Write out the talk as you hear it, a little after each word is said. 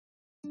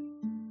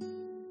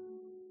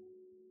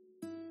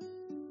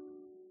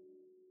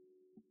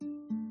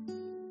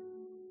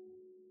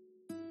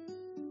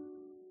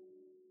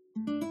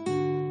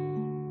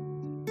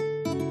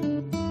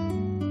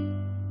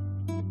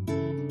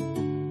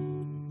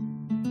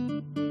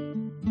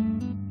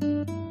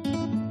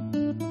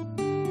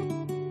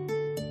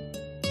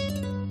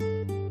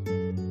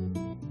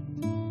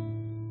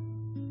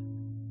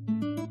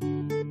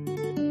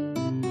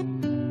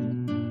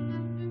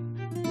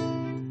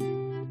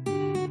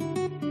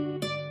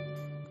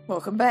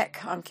Welcome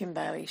back. I'm Kim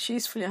Bailey.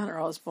 She's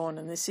Fuliana Osborne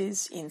and this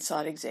is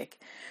Inside Exec.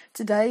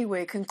 Today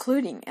we're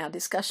concluding our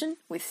discussion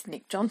with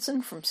Nick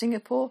Johnson from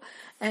Singapore,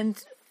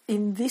 and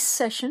in this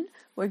session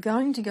we're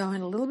going to go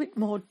in a little bit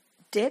more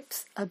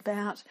depth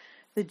about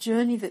the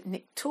journey that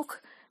Nick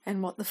took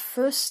and what the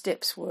first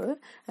steps were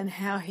and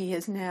how he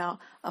is now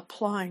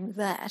applying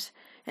that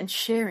and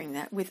sharing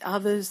that with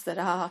others that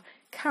are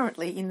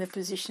currently in the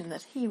position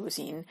that he was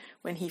in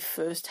when he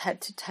first had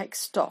to take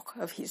stock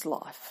of his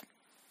life.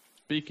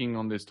 Speaking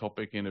on this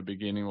topic in the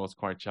beginning was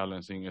quite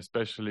challenging,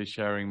 especially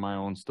sharing my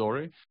own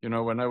story. You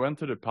know, when I went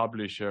to the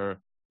publisher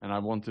and I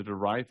wanted to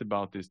write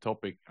about this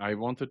topic, I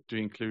wanted to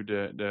include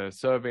the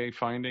survey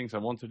findings. I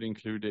wanted to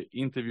include the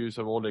interviews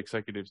of all the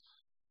executives.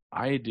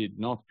 I did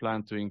not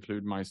plan to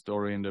include my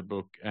story in the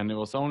book. And it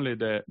was only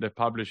the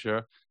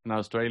publisher, an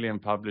Australian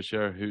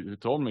publisher, who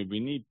told me, we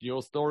need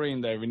your story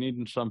in there. We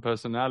need some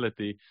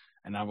personality.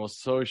 And I was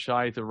so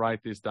shy to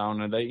write this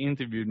down. And they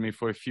interviewed me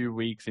for a few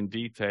weeks in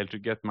detail to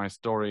get my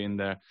story in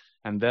there.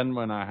 And then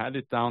when I had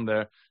it down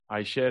there,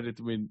 I shared it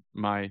with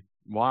my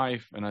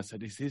wife and I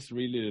said, is this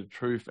really the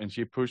truth? And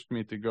she pushed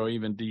me to go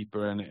even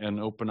deeper and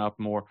open up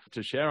more,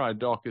 to share our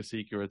darker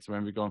secrets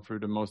when we're going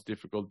through the most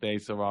difficult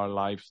days of our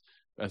lives.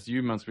 As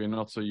humans, we're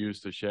not so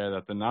used to share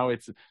that. And now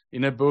it's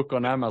in a book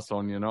on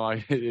Amazon, you know,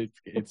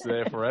 it's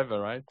there forever,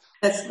 right?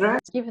 That's great.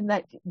 Given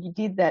that you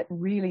did that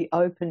really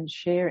open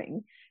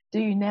sharing, do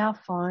you now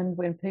find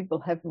when people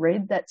have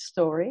read that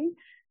story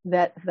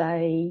that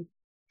they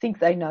think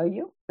they know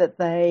you, that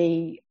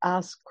they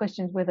ask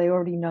questions where they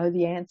already know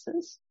the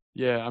answers?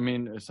 Yeah, I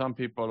mean, some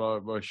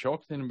people were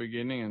shocked in the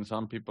beginning and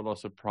some people are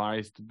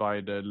surprised by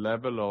the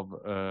level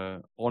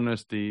of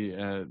honesty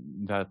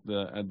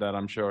that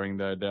I'm showing.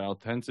 The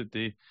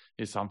authenticity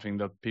is something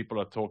that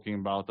people are talking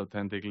about,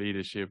 authentic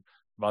leadership.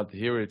 But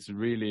here it's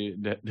really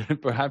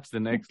perhaps the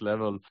next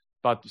level.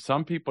 But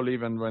some people,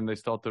 even when they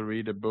start to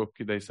read a book,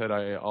 they said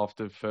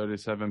after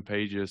 37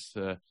 pages,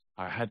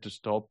 I had to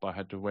stop. I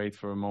had to wait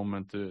for a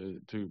moment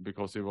to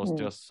because it was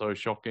just so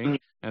shocking.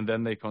 And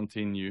then they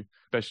continue,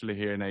 especially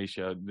here in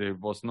Asia. There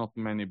was not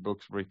many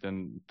books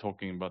written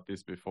talking about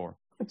this before.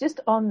 Just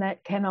on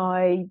that, can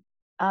I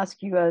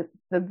ask you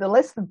the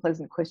less than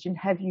pleasant question?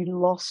 Have you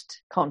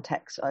lost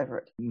contacts over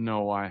it?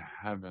 No, I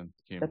haven't,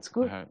 Kim. That's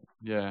good.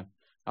 Yeah.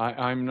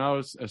 I'm now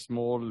a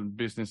small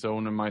business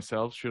owner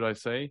myself, should I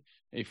say.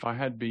 If I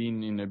had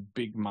been in a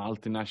big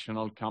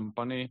multinational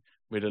company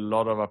with a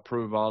lot of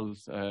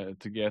approvals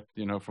to get,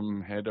 you know,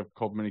 from head of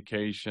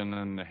communication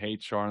and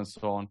HR and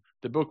so on,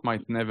 the book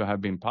might never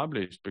have been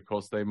published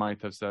because they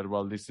might have said,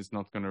 well, this is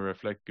not going to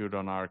reflect good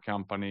on our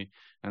company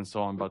and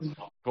so on. But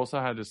because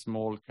I had a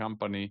small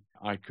company,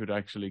 I could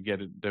actually get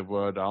the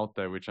word out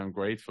there, which I'm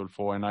grateful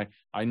for. And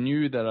I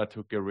knew that I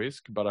took a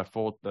risk, but I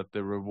thought that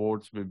the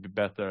rewards would be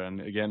better.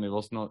 And again, it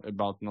was not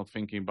about not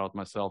thinking about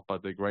myself,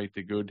 but the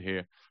greater good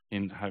here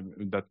in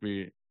that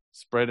we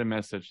spread a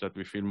message that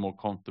we feel more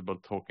comfortable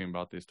talking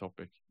about this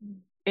topic.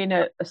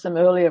 In some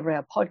earlier of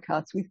our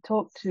podcasts, we've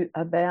talked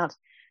about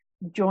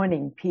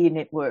joining peer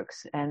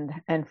networks and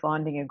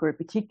finding a group,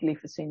 particularly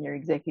for senior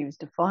executives,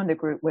 to find a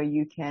group where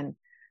you can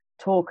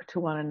talk to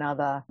one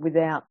another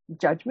without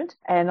judgment.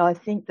 And I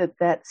think that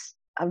that's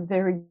a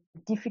very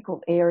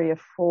difficult area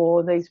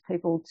for these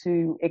people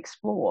to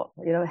explore.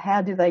 You know,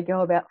 how do they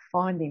go about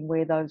finding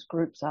where those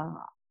groups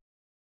are?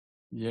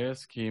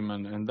 Yes, Kim,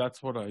 and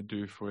that's what I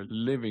do for a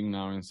living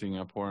now in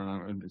Singapore.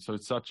 And so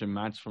it's such a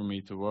match for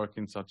me to work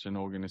in such an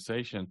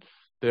organization.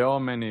 There are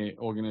many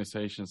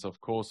organizations, of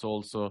course,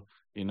 also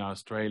in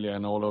Australia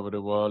and all over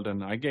the world.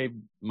 And I gave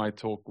my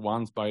talk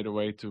once, by the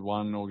way, to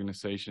one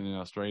organization in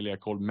Australia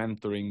called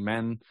Mentoring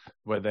Men,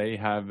 where they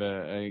have,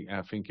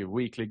 I think, a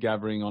weekly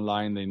gathering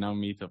online. They now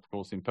meet, of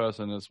course, in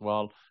person as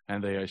well,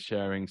 and they are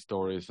sharing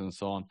stories and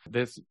so on.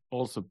 There's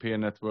also peer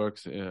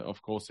networks, of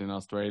course, in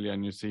Australia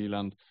and New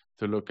Zealand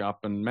to look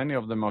up, and many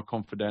of them are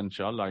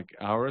confidential, like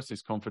ours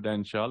is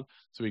confidential.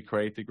 So we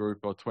create a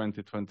group of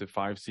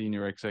 20-25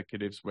 senior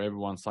executives where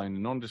everyone signs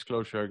a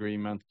non-disclosure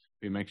agreement.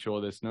 We make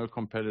sure there's no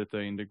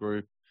competitor in the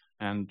group,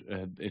 and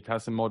it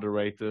has a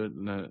moderator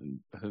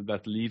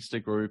that leads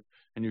the group,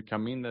 and you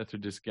come in there to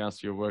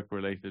discuss your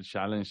work-related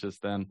challenges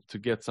then to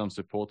get some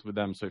support with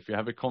them. So if you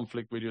have a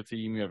conflict with your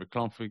team, you have a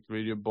conflict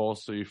with your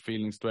boss, or you're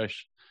feeling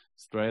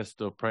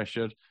stressed or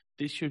pressured,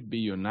 this should be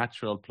your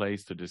natural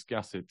place to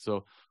discuss it.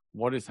 So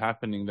what is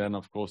happening then,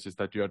 of course, is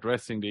that you're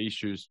addressing the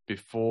issues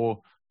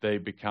before they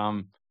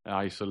become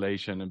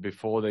isolation and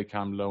before they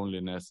come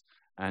loneliness,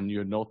 and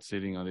you're not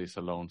sitting on this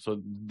alone.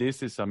 So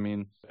this is, I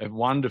mean, a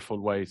wonderful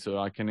way. So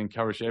I can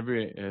encourage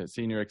every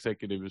senior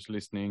executive who's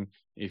listening,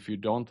 if you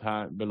don't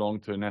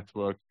belong to a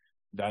network,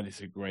 that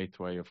is a great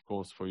way, of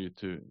course, for you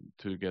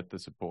to get the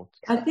support.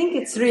 I think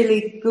it's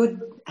really good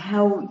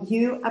how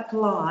you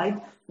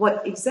applied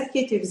what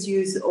executives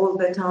use all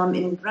the time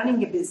in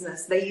running a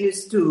business. They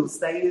use tools,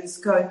 they use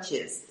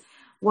coaches.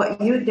 What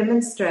you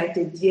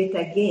demonstrated yet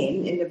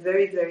again in a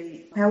very,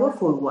 very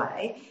powerful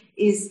way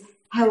is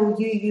how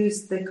you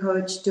use the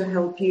coach to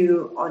help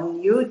you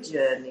on your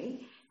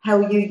journey how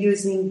you're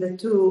using the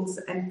tools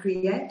and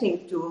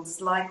creating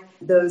tools like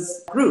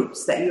those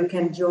groups that you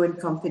can join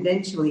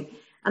confidentially.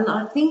 And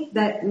I think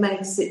that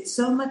makes it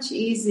so much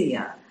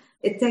easier.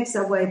 It takes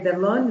away the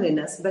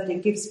loneliness, but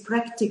it gives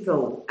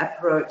practical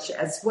approach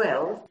as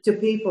well to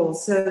people.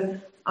 So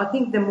I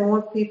think the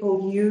more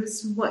people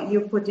use what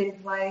you put in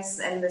place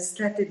and the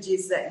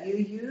strategies that you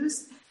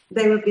use,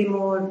 they will be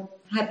more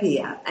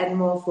happier and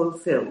more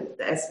fulfilled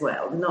as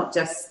well, not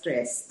just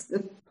stressed.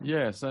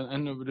 Yes,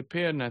 and the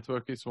peer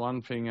network is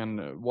one thing,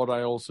 and what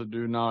I also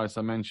do now, as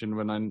I mentioned,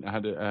 when I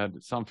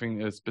had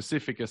something, a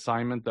specific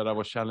assignment that I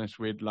was challenged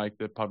with, like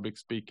the public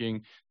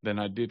speaking, then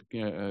I did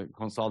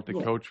consult a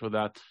coach for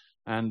that.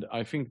 And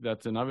I think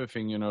that's another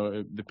thing,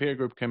 the peer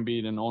group can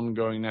be an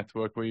ongoing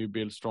network where you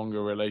build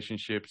stronger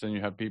relationships and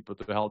you have people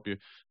to help you.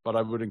 But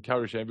I would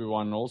encourage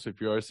everyone also,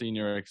 if you're a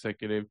senior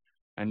executive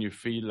and you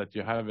feel that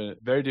you have a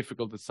very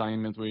difficult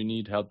assignment where you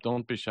need help,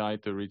 don't be shy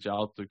to reach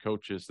out to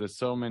coaches. There's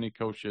so many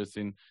coaches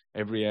in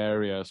every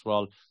area as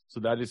well. So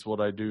that is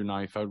what I do now.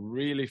 If I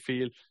really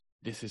feel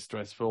this is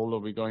stressful or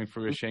we're going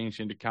through a change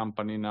in the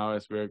company now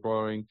as we're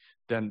growing,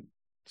 then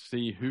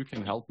see who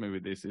can help me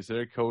with this. Is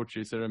there a coach?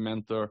 Is there a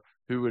mentor?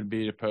 Who would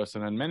be the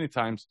person? And many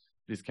times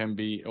this can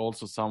be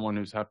also someone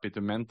who's happy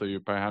to mentor you,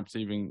 perhaps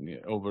even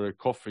over a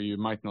coffee. You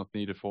might not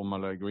need a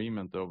formal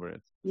agreement over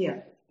it.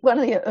 Yeah. One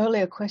of the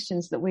earlier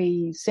questions that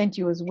we sent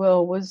you as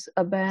well was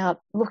about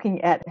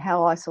looking at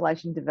how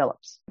isolation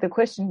develops. The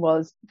question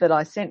that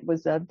I sent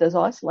was, does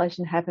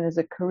isolation happen as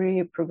a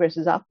career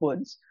progresses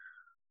upwards,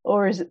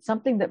 or is it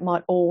something that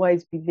might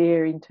always be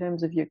there in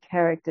terms of your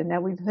character?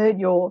 Now, we've heard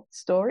your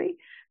story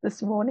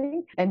this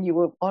morning and you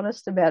were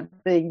honest about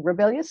being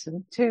rebellious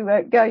and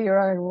to go your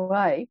own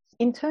way.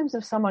 In terms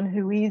of someone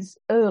who is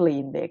early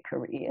in their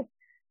career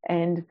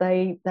and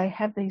they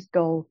have these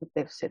goals that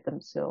they've set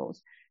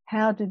themselves,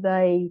 how do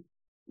they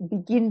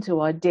begin to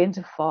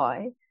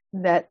identify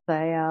that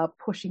they are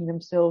pushing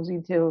themselves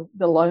into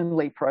the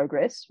lonely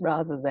progress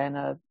rather than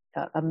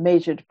a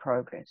measured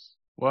progress?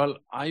 Well,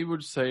 I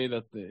would say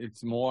that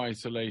it's more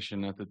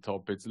isolation at the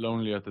top. It's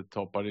lonely at the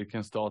top, but it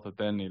can start at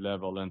any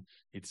level. And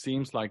it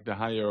seems like the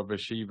higher of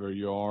achiever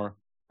you are,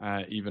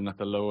 even at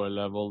the lower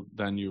level,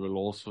 then you will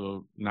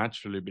also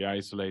naturally be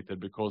isolated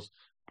because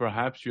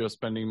perhaps you're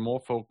spending more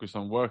focus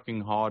on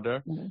working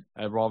harder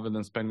rather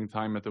than spending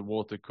time at the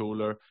water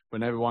cooler.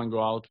 When everyone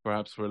go out,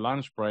 perhaps for a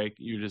lunch break,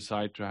 you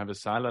decide to have a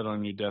salad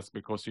on your desk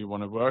because you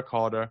want to work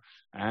harder.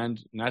 And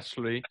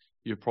naturally,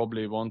 you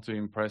probably want to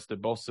impress the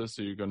bosses.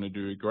 So you're going to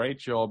do a great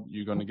job.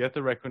 You're going to get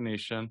the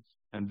recognition.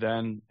 And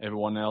then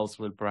everyone else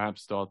will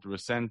perhaps start to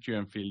resent you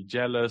and feel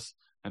jealous.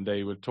 And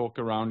they will talk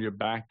around your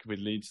back, which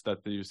leads that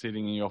you're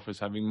sitting in your office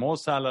having more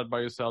salad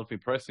by yourself,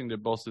 impressing the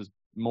bosses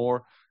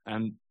more.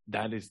 And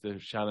that is the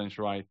challenge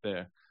right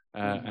there.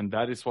 And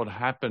that is what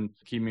happened.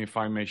 Kimi, if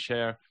I may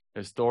share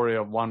a story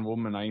of one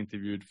woman I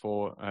interviewed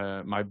for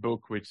my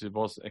book, which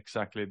was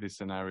exactly this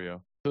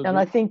scenario. And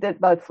I think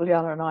that both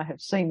Juliana and I have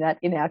seen that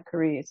in our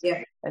careers.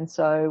 Yeah. And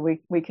so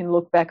we can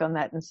look back on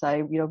that and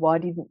say, why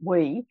didn't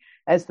we,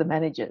 as the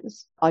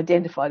managers,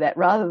 identify that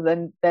rather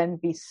than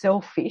be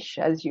selfish,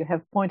 as you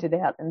have pointed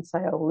out, and say,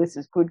 oh, well, this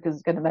is good because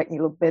it's going to make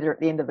me look better at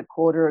the end of the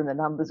quarter and the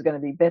numbers are going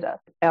to be better.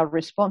 Our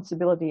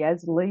responsibility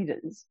as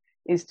leaders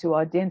is to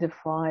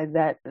identify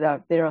that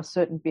there are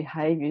certain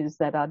behaviours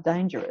that are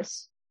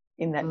dangerous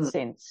in that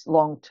sense,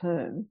 long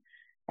term,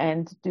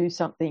 and do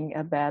something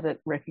about it,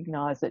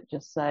 recognise it,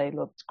 just say,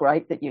 look, it's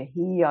great that you're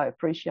here, I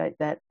appreciate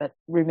that, but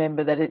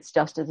remember that it's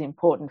just as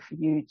important for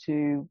you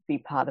to be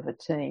part of a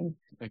team.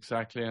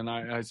 Exactly, and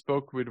I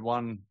spoke with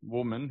one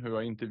woman who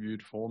I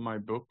interviewed for my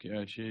book.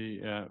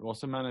 She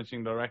was a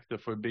managing director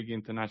for a big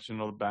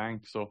international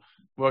bank, so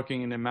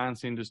working in the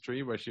man's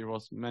industry where she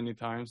was many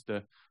times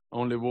the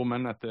only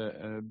woman at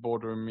the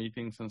boardroom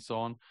meetings and so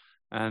on.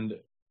 And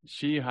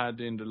she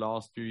had, in the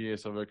last few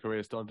years of her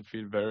career, started to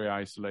feel very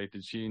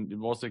isolated. It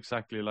was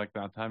exactly like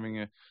that, having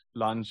a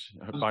lunch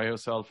by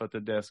herself at the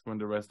desk when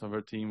the rest of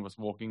her team was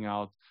walking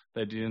out.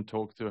 They didn't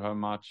talk to her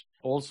much.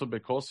 Also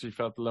because she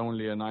felt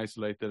lonely and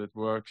isolated at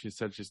work, she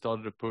said she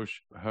started to push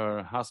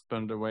her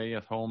husband away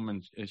at home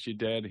and she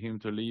dared him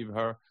to leave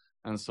her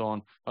and so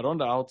on. But on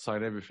the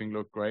outside, everything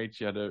looked great.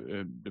 She had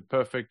the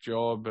perfect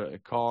job, a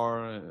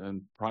car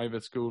and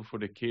private school for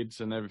the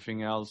kids and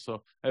everything else.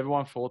 So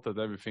everyone thought that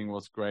everything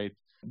was great.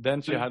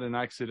 Then she had an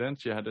accident.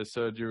 She had a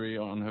surgery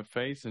on her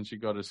face and she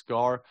got a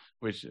scar,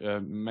 which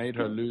made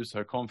her lose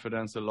her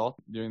confidence a lot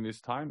during this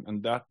time.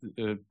 And that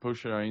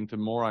pushed her into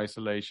more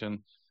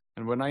isolation.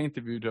 And when I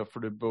interviewed her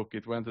for the book,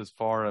 it went as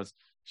far as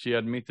she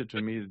admitted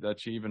to me that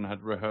she even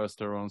had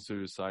rehearsed her own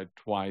suicide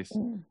twice.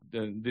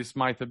 This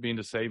might have been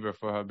the savior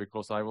for her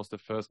because I was the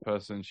first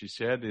person she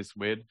shared this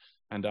with.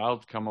 And the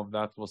outcome of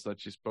that was that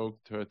she spoke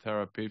to her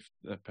therapist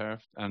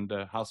and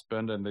the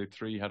husband, and they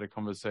three had a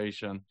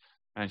conversation.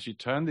 And she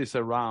turned this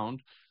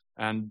around,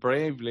 and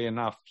bravely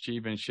enough, she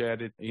even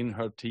shared it in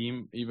her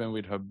team, even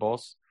with her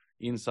boss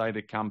inside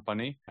the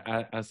company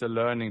as a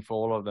learning for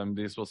all of them.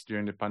 This was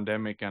during the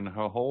pandemic, and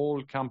her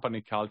whole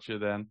company culture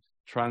then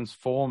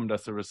transformed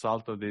as a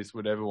result of this,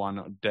 with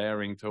everyone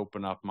daring to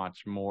open up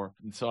much more.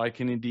 So I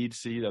can indeed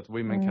see that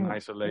women can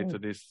isolate to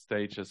this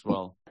stage as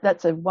well.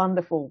 That's a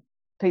wonderful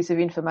piece of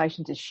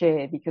information to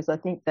share, because I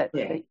think that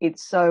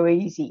it's so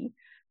easy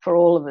for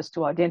all of us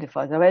to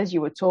identify. So as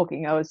you were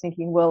talking, I was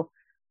thinking, well,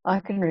 I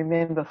can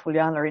remember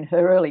Fuliana in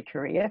her early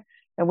career,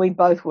 and we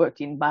both worked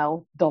in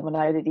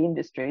male-dominated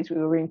industries. We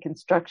were in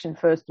construction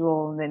first of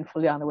all, and then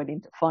Fuliana went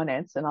into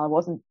finance, and I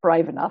wasn't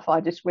brave enough. I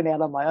just went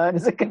out on my own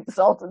as a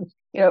consultant.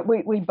 You know,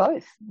 we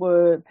both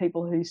were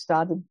people who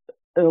started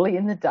early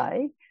in the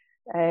day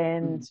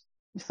and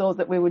thought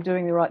that we were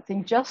doing the right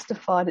thing,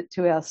 justified it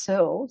to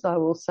ourselves, I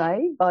will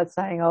say, by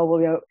saying, oh,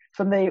 well, you know,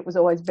 for me it was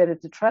always better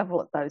to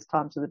travel at those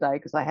times of the day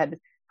because I had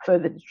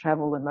further to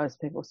travel than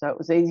most people. So it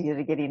was easier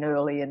to get in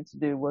early and to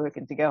do work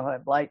and to go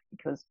home late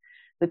because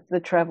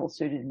the travel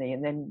suited me.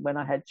 And then when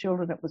I had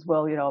children, it was,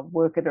 well, you know, I'll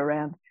work it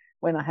around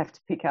when I have to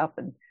pick up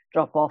and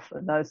drop off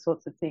and those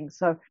sorts of things.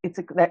 So it's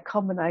that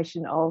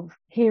combination of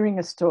hearing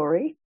a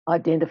story,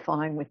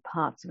 identifying with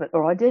parts of it,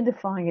 or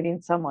identifying it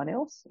in someone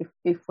else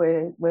if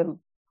we're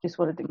just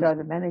wanted to go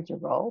the manager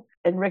role,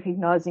 and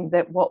recognising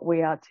that what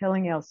we are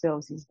telling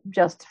ourselves is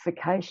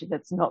justification.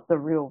 It's not the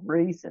real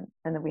reason,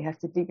 and that we have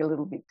to dig a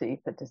little bit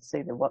deeper to see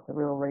what the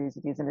real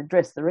reason is and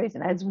address the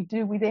reason, as we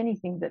do with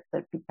anything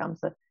that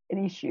becomes an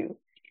issue,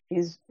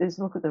 is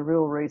look at the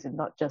real reason,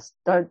 not just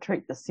don't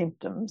treat the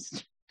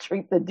symptoms,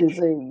 treat the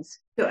disease.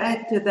 To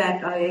add to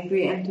that, I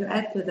agree, and to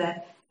add to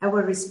that,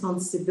 our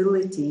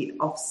responsibility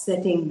of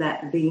setting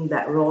that, being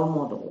that role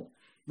model,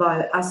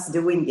 by us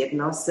doing it,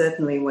 and I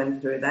certainly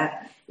went through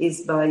that,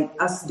 is by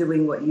us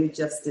doing what you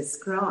just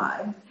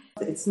described.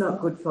 It's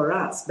not good for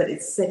us, but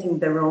it's setting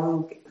the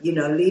wrong, you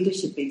know,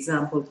 leadership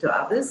example to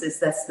others.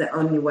 That's the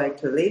only way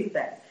to live,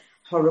 that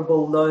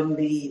horrible,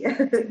 lonely,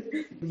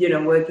 you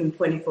know, working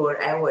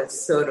 24 hours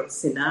sort of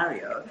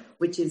scenario,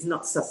 which is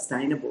not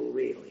sustainable,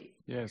 really.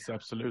 Yes,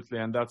 absolutely.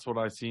 And that's what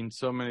I've seen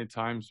so many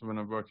times when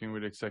I'm working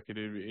with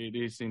executive. It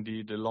is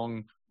indeed the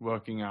long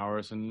working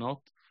hours and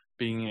not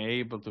being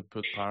able to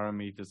put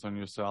parameters on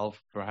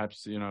yourself.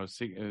 Perhaps, you know,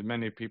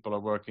 many people are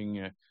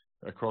working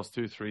across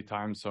 2-3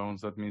 time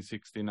zones. That means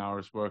 16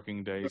 hours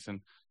working days.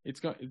 And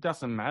it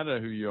doesn't matter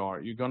who you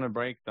are. You're going to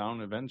break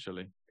down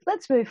eventually.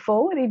 Let's move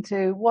forward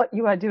into what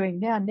you are doing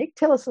now. Nick,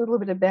 tell us a little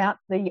bit about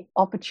the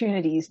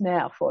opportunities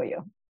now for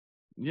you.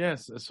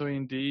 Yes, so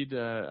indeed,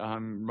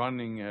 I'm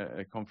running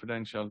a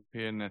confidential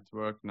peer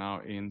network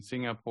now in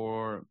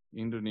Singapore,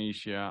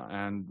 Indonesia,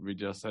 and we're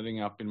just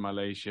setting up in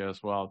Malaysia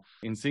as well.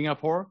 In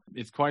Singapore,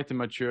 it's quite a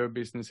mature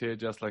business here,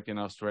 just like in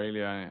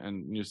Australia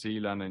and New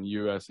Zealand and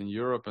US and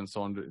Europe and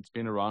so on. It's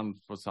been around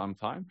for some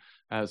time.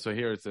 So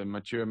here it's a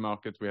mature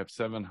market. We have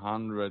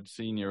 700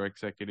 senior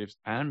executives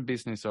and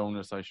business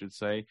owners, I should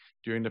say.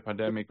 During the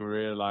pandemic, we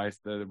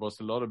realized that there was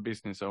a lot of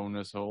business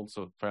owners who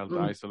also felt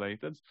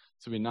isolated.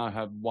 So we now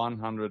have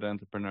 100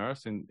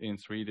 entrepreneurs in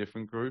 3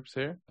 different groups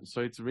here.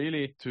 So it's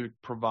really to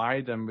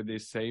provide them with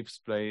this safe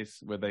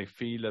space where they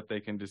feel that they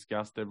can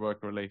discuss their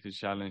work-related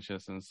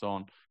challenges and so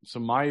on. So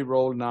my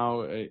role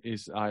now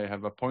is I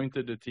have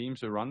appointed the teams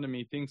to run the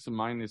meetings. So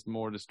mine is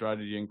more the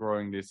strategy and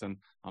growing this. And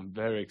I'm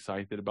very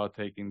excited about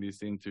taking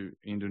this into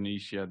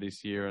Indonesia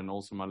this year and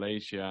also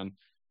Malaysia. And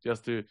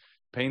just to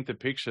paint a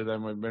picture,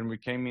 then when we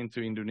came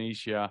into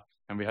Indonesia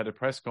and we had a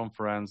press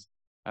conference,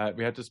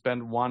 we had to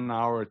spend 1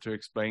 hour to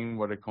explain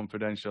what a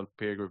confidential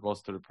peer group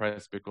was to the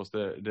press, because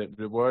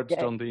the words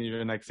don't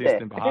even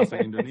exist in Bahasa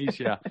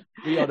Indonesia.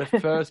 We are the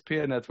first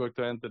peer network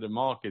to enter the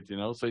market, you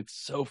know, so it's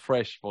so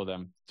fresh for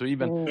them. So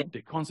even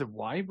the concept,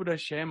 why would I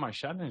share my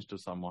challenge to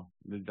someone?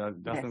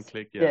 That doesn't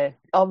click yet. Yeah,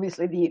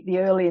 obviously the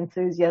early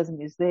enthusiasm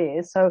is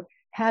there. So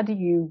how do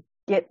you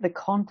get the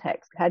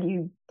context? How do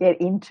you get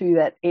into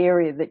that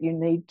area that you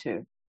need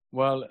to?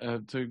 Well,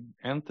 to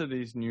enter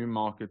this new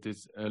market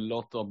is a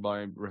lot of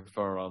by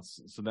referrals.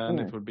 So then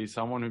it would be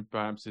someone who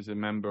perhaps is a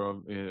member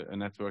of a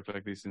network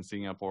like this in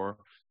Singapore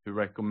who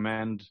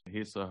recommend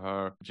his or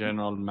her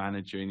general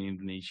manager in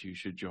Indonesia, you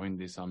should join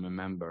this, I'm a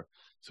member.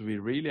 So we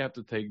really have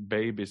to take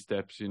baby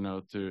steps, you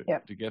know, to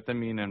get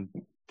them in and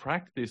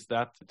practice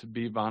that, to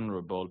be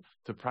vulnerable,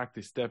 to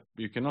practice step.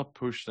 You cannot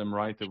push them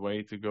right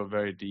away to go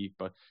very deep,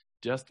 but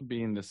just to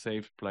be in the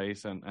safe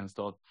place and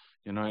start.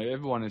 You know,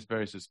 everyone is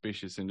very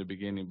suspicious in the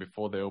beginning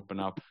before they open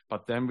up,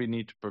 but then we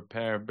need to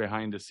prepare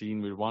behind the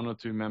scene with 1 or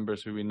 2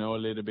 members who we know a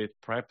little bit,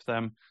 prep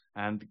them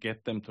and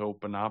get them to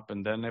open up.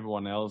 And then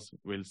everyone else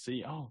will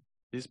see, oh,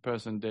 this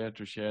person dared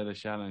to share the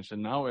challenge.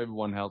 And now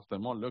everyone helps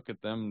them. Oh, look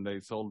at them. They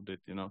solved it,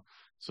 you know.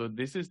 So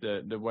this is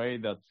the way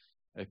that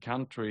a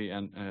country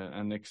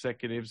and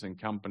executives and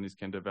companies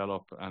can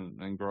develop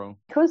and grow.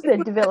 Because they're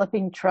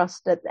developing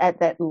trust at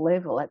that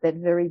level, at that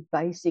very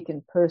basic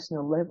and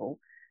personal level,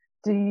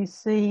 do you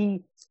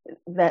see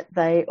that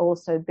they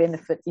also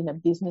benefit in a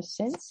business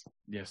sense?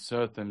 Yes,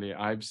 certainly.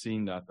 I've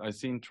seen that. I've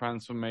seen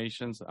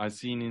transformations. I've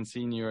seen in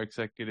senior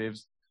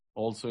executives,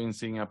 also in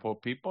Singapore,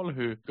 people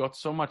who got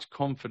so much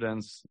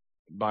confidence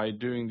by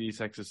doing these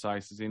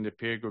exercises in the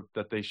peer group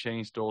that they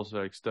changed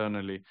also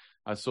externally.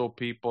 I saw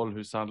people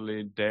who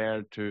suddenly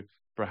dared to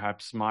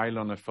perhaps smile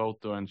on a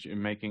photo and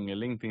making a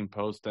LinkedIn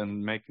post and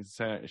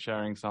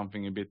sharing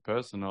something a bit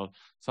personal,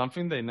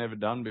 something they never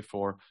done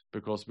before,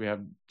 because we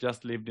have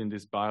just lived in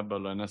this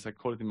bubble. And as I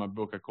call it in my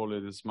book, I call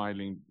it the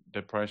smiling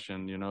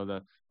depression,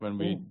 that when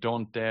we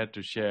don't dare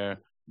to share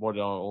what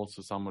are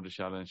also some of the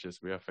challenges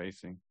we are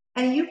facing.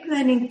 Are you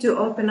planning to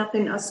open up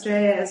in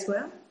Australia as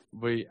well?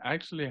 We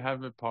actually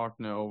have a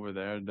partner over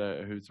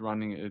there who's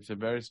running. It's a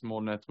very small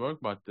network,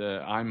 but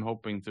I'm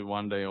hoping to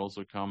one day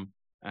also come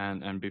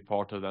and be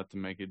part of that to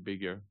make it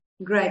bigger.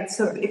 Great.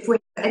 So if we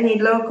have any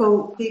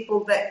local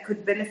people that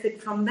could benefit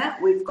from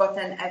that, we've got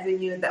an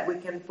avenue that we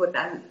can put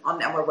on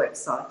our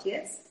website,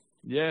 yes?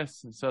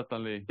 Yes,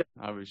 certainly.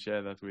 I will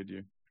share that with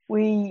you.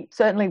 We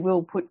certainly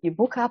will put your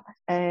book up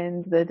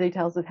and the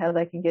details of how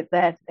they can get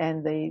that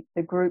and the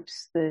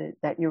groups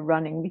that you're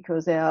running,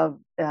 because our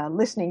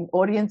listening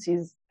audience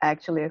is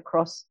actually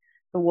across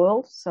the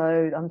world.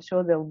 So I'm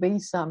sure there'll be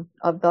some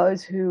of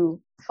those who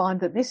find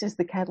that this is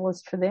the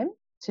catalyst for them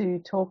to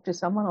talk to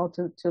someone or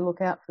to look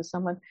out for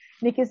someone.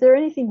 Nick, is there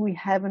anything we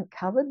haven't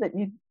covered that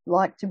you'd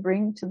like to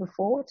bring to the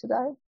fore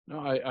today? No,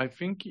 I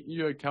think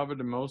you have covered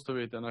the most of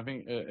it. And I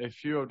think a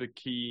few of the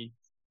key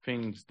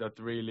things that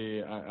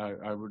really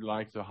I would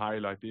like to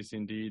highlight is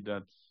indeed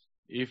that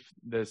if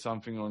there's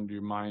something on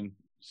your mind,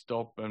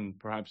 stop and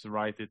perhaps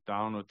write it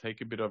down or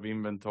take a bit of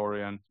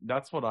inventory. And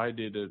that's what I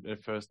did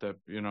at first step.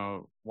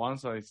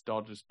 Once I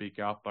started to speak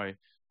up,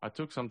 I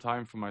took some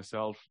time for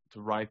myself to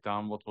write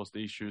down what was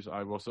the issues.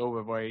 I was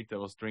overweight. I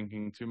was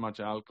drinking too much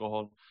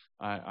alcohol.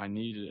 I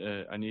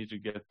needed to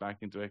get back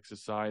into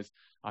exercise.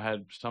 I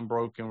had some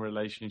broken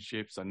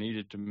relationships. I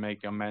needed to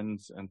make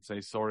amends and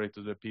say sorry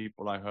to the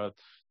people I hurt.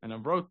 And I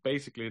wrote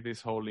basically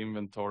this whole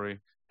inventory.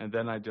 And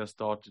then I just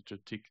started to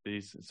tick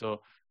these.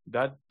 So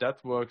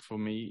that worked for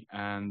me.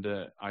 And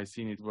I've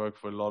seen it work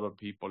for a lot of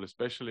people,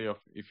 especially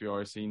if you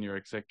are a senior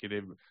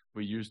executive.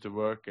 We used to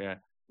work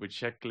with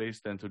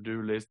checklists and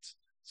to-do lists.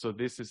 So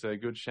this is a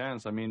good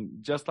chance. I mean,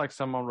 just like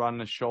someone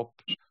run a shop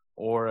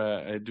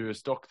or do a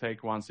stock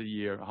take once a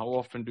year, how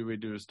often do we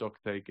do a stock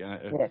take,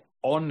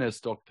 honest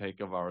stock take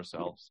of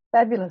ourselves?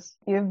 Fabulous.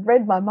 You've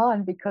read my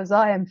mind, because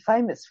I am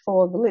famous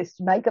for the list.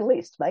 Make a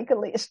list.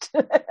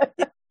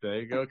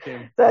 There you go,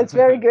 Kim. So it's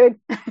very good.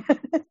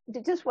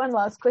 Just one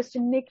last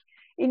question, Nick.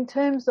 In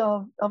terms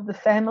of the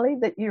family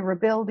that you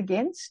rebelled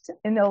against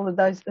in all of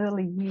those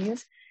early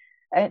years,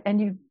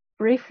 and you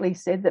briefly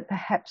said that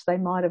perhaps they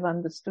might have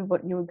understood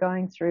what you were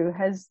going through,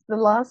 has the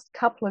last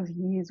couple of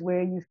years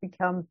where you've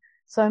become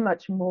so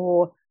much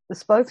more the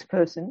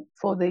spokesperson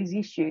for these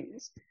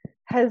issues,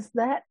 has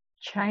that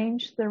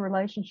changed the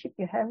relationship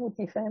you have with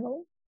your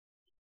family?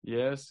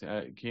 Yes,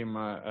 Kim,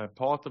 a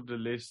part of the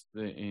list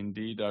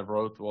indeed I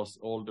wrote was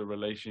all the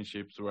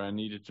relationships where I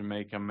needed to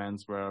make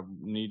amends, where I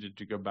needed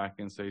to go back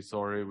and say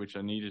sorry, which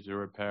I needed to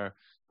repair.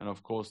 And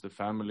of course, the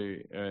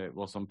family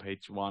was on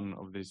page 1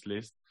 of this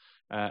list.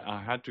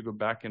 I had to go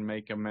back and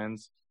make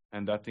amends,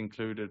 and that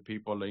included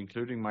people,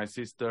 including my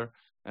sister.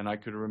 And I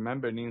could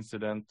remember an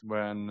incident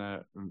when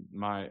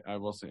I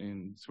was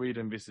in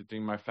Sweden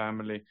visiting my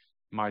family.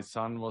 My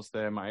son was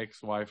there, my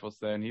ex-wife was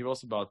there, and he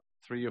was about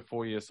 3 or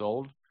 4 years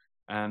old.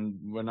 And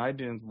when I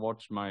didn't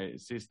watch, my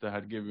sister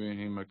had given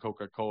him a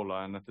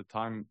Coca-Cola. And at the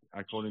time,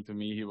 according to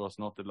me, he was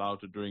not allowed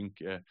to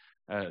drink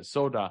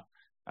soda.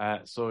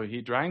 So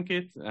he drank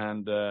it,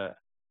 and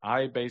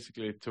I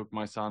basically took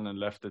my son and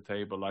left the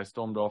table. I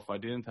stormed off. I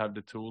didn't have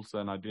the tools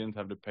and I didn't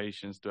have the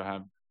patience to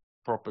have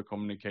proper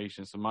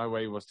communication. So my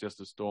way was just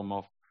to storm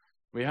off.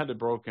 We had a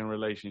broken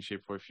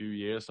relationship for a few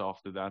years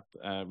after that.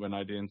 When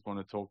I didn't want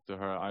to talk to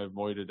her, I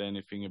avoided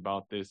anything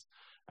about this.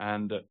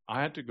 And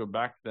I had to go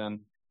back then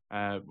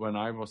when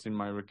I was in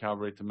my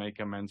recovery to make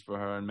amends for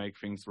her and make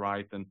things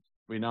right. And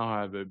we now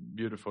have a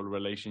beautiful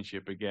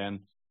relationship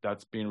again.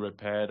 That's been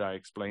repaired. I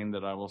explained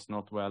that I was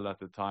not well at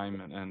the time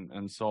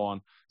and so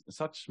on.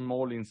 Such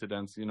small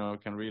incidents,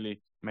 can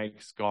really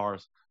make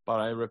scars. But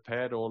I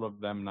repaired all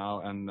of them now,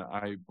 and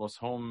I was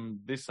home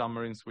this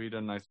summer in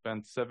Sweden. I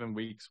spent 7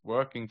 weeks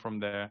working from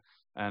there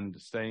and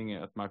staying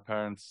at my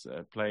parents'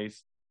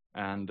 place.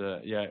 And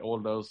all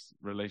those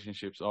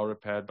relationships are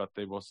repaired, but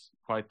they was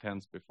quite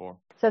tense before.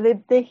 So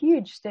they're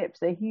huge steps,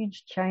 they're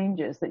huge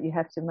changes that you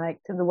have to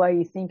make to the way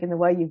you think and the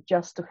way you've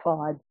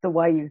justified the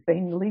way you've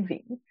been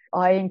living.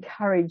 I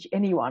encourage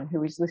anyone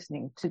who is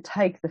listening to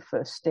take the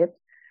first step.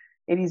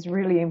 It is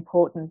really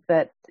important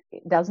that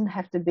it doesn't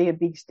have to be a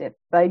big step.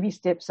 Baby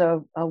steps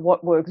are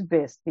what works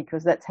best,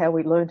 because that's how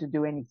we learn to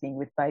do anything,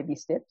 with baby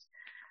steps.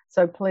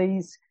 So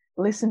please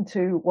listen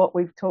to what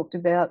we've talked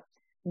about,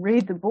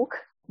 read the book,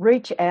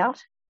 reach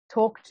out,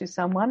 talk to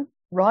someone,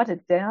 write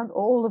it down,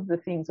 all of the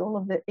things, all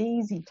of the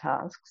easy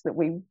tasks that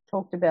we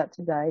talked about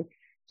today.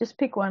 Just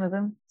pick one of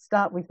them,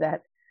 start with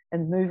that,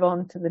 and move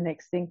on to the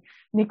next thing.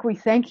 Nick, we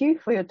thank you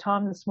for your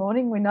time this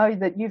morning. We know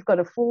that you've got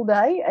a full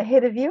day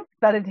ahead of you,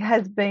 but it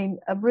has been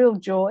a real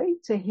joy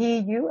to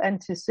hear you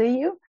and to see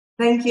you.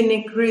 Thank you,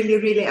 Nick. Really,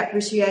 really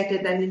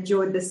appreciated and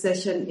enjoyed the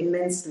session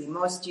immensely.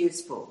 Most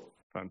useful.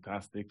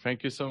 Fantastic.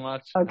 Thank you so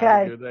much. Okay.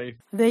 Have a good day.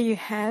 There you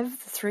have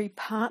the 3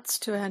 parts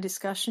to our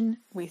discussion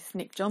with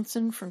Nick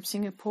Johnson from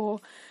Singapore.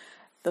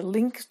 The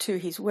link to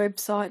his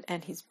website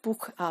and his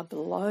book are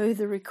below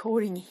the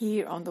recording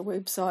here on the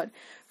website.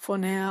 For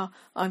now,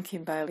 I'm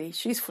Kim Bailey.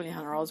 She's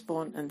Fuliana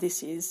Osborne, and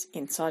this is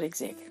Inside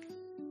Exec.